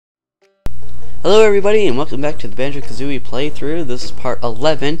Hello everybody and welcome back to the Banjo-Kazooie playthrough. This is part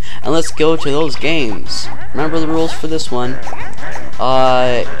 11 and let's go to those games. Remember the rules for this one.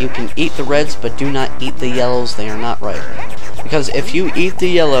 You can eat the reds but do not eat the yellows. They are not right. Because if you eat the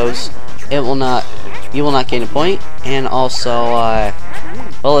yellows, you will not gain a point, and also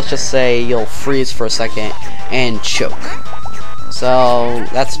well, let's just say you'll freeze for a second and choke. So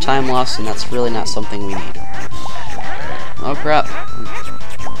that's time loss and that's really not something we need. Oh crap.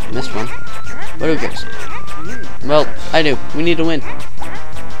 Missed one. But who cares? Well, I do. We need to win.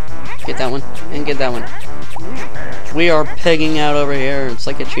 Get that one. And get that one. We are pigging out over here. It's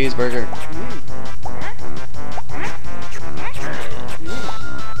like a cheeseburger.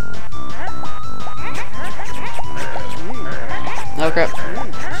 Oh crap.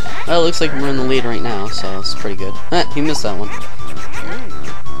 Well, it looks like we're in the lead right now, so it's pretty good. He missed that one.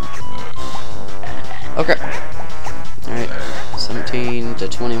 Oh crap. Alright. 17 to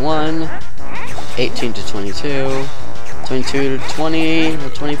 21. 18 to 22, 22 to 20,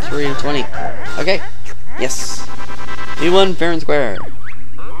 23 to 20. Okay, yes. We won fair and square.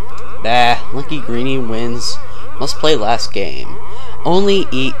 Bah, lucky Greenie wins. Must play last game. Only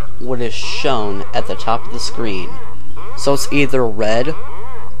eat what is shown at the top of the screen. So it's either red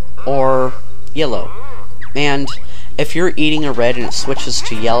or yellow. And if you're eating a red and it switches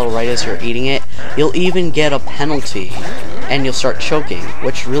to yellow right as you're eating it, you'll even get a penalty. And you'll start choking,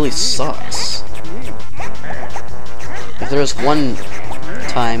 which really sucks. If there's one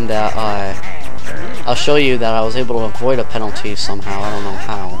time that I'll show you that I was able to avoid a penalty somehow. I don't know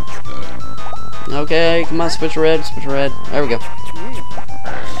how. Okay, come on, switch red, switch red. There we go.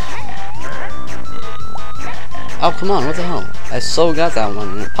 Oh, come on, what the hell? I so got that one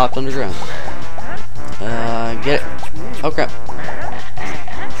and it popped underground. Get it. Oh crap.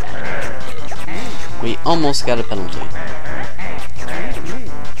 We almost got a penalty.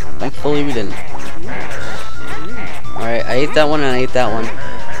 Thankfully we didn't. Alright, I ate that one and I ate that one.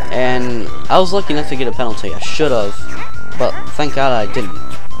 And I was lucky enough to get a penalty. I should have. But thank God I didn't.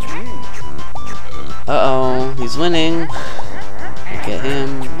 Uh-oh, he's winning. Get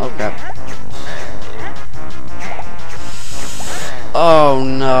him. Oh crap. Oh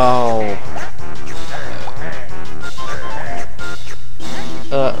no.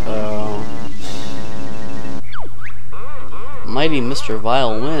 Uh-oh. Mighty Mr.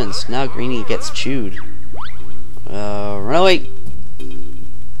 Vile wins. Now Greenie gets chewed. Run away!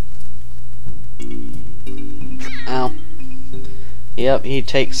 Ow. Yep, he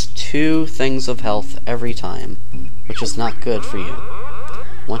takes 2 things of health every time, which is not good for you.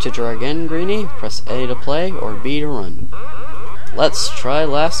 Want to try again, Greenie? Press A to play or B to run. Let's try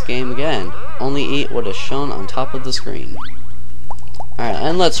last game again. Only eat what is shown on top of the screen. Alright,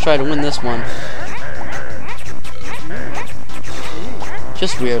 and let's try to win this one.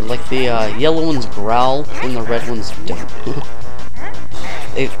 Just weird, like the yellow ones growl and the red ones don't.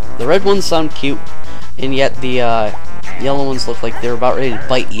 The red ones sound cute, and yet the yellow ones look like they're about ready to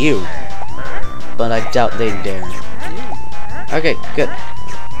bite you. But I doubt they dare. Okay, good.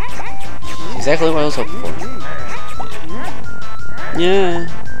 Exactly what I was hoping for. Yeah.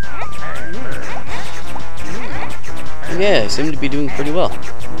 Yeah, I seem to be doing pretty well.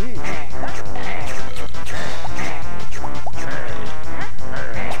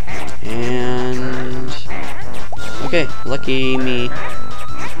 Okay, lucky me.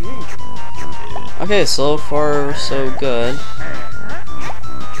 Okay, so far so good.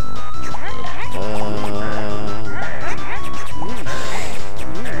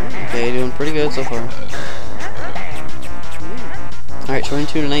 Okay, doing pretty good so far. Alright,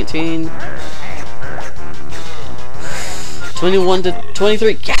 22 to 19. 21 to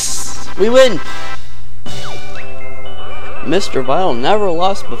 23. Yes! We win! Mr. Vile never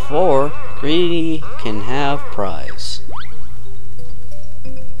lost before. Greenie can have prize.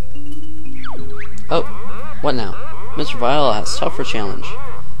 Oh, what now? Mr. Vile has tougher challenge.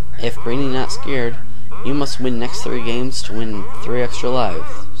 If Greenie not scared, you must win next 3 games to win 3 extra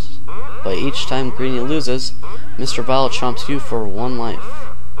lives. But each time Greenie loses, Mr. Vile chomps you for 1 life.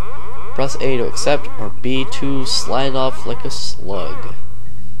 Press A to accept or B to slide off like a slug.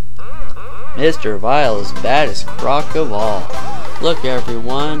 Mr. Vile is baddest croc of all. Look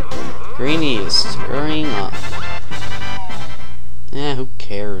everyone, Greenie is scurrying up. Eh, who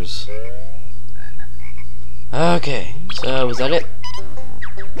cares? Okay, so was that it?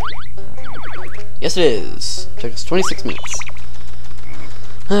 Yes it is. Took us 26 minutes.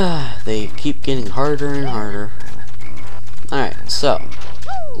 They keep getting harder and harder. Alright, so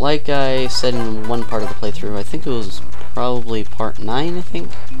like I said in one part of the playthrough, I think it was probably part 9, I think.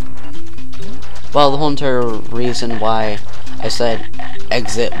 Well, the whole entire reason why I said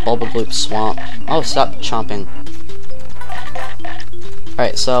exit Bubblegloop Swamp. Oh, stop chomping.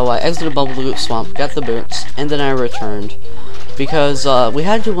 Alright, so I exited Bubblegloop Swamp, got the boots, and then I returned. Because we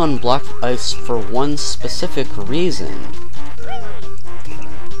had to unblock ice for one specific reason.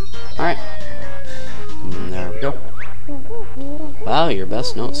 Alright. There we go. Wow, your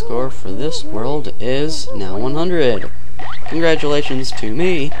best note score for this world is now 100. Congratulations to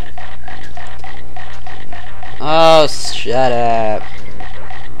me. Oh, shut up.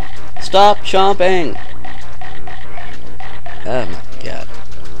 Stop chomping. Oh my god.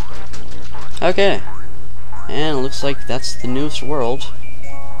 Okay. And it looks like that's the newest world.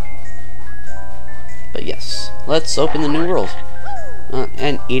 But yes, let's open the new world.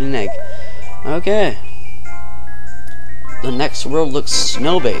 And eat an egg. Okay. The next world looks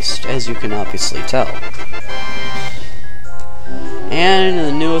snow-based, as you can obviously tell. And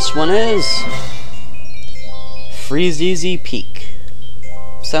the newest one is Freeze-Easy Peak.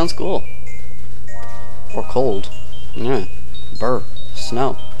 Sounds cool. Or cold. Yeah. Brr.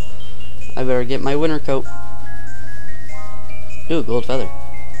 Snow. I better get my winter coat. Ooh, gold feather.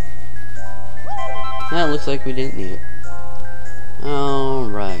 That looks like we didn't need it.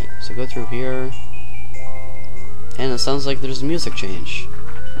 Alright, so go through here. And it sounds like there's a music change.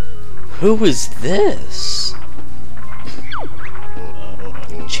 Who is this?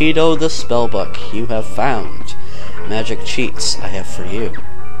 Cheato the spellbook you have found. Magic cheats I have for you.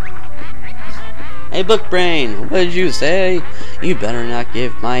 Hey book brain, what did you say? You better not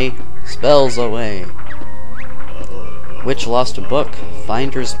give my spells away. Witch lost a book,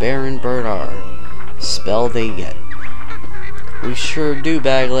 finders bear and bird are. Spell they get. We sure do,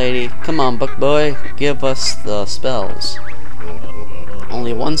 bag lady. Come on, book boy, give us the spells.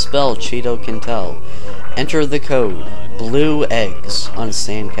 Only one spell Cheato can tell. Enter the code, blue eggs on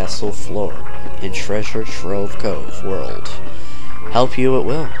sandcastle floor in Treasure Trove Cove world. Help you it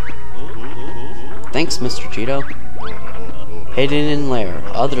will. Thanks, Mr. Cheato. Hidden in lair,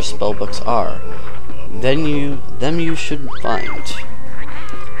 other spellbooks are. Them you should find.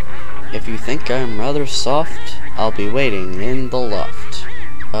 If you think I'm rather soft, I'll be waiting in the loft.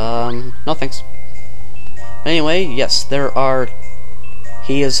 No thanks. Anyway, yes,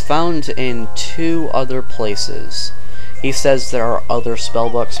 he is found in 2 other places. He says there are other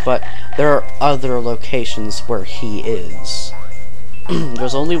spellbooks, but there are other locations where he is.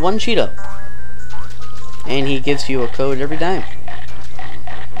 There's only one Cheato. And he gives you a code every time.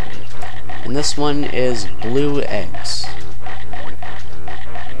 And this one is blue eggs.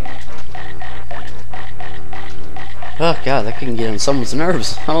 Oh god, that can get on someone's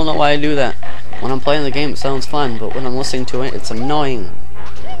nerves. I don't know why I do that. When I'm playing the game it sounds fun, but when I'm listening to it, it's annoying.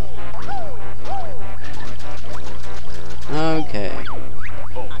 Okay.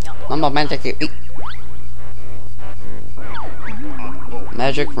 Mama magic.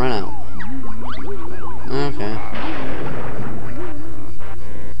 Magic run out. Okay.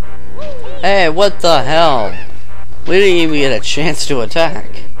 Hey, what the hell? We didn't even get a chance to attack.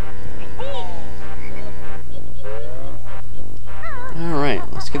 Alright,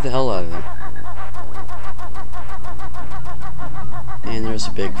 let's get the hell out of there. And there's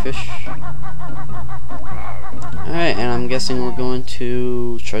a big fish. Alright, and I'm guessing we're going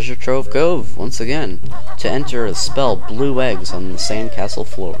to Treasure Trove Cove once again to enter a spell blue eggs on the sandcastle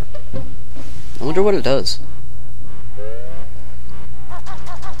floor. I wonder what it does.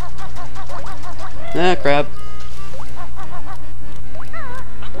 Ah, crap.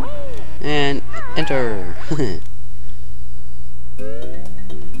 And enter.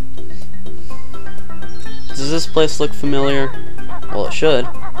 Does this place look familiar? Well, it should.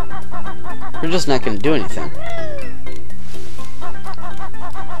 We're just not going to do anything.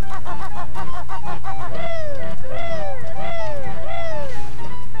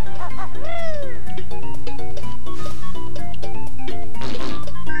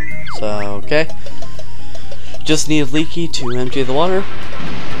 So, okay. Just need Leaky to empty the water.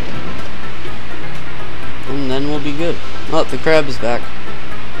 And then we'll be good. Oh, the crab is back.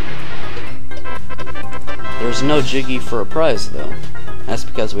 There's no Jiggy for a prize, though. That's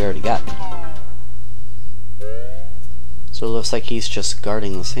because we already got it. So it looks like he's just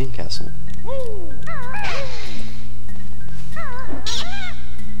guarding the sandcastle.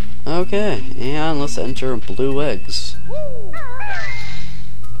 Okay, and let's enter blue eggs.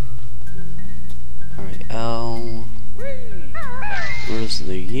 Alright, L. Where's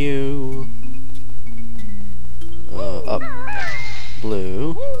the U? Up.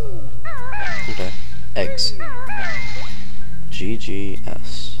 Blue. Okay. Eggs.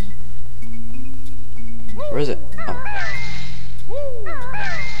 GGS. Where is it? Oh.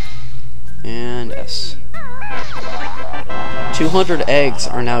 And S. 200 eggs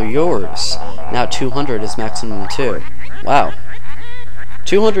are now yours. Now 200 is maximum too. Wow.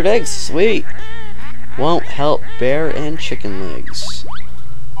 200 eggs, sweet. Won't help bear and chicken legs.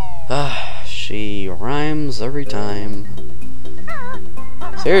 Ah, she rhymes every time.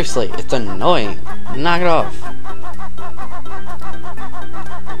 Seriously, it's annoying. Knock it off.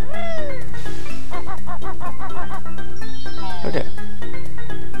 Okay.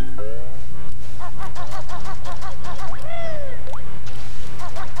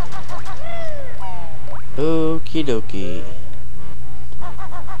 Okie dokie.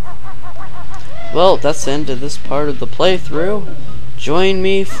 Well, that's the end of this part of the playthrough. Join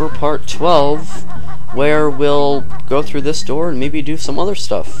me for part 12, where we'll go through this door and maybe do some other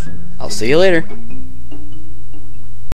stuff. I'll see you later.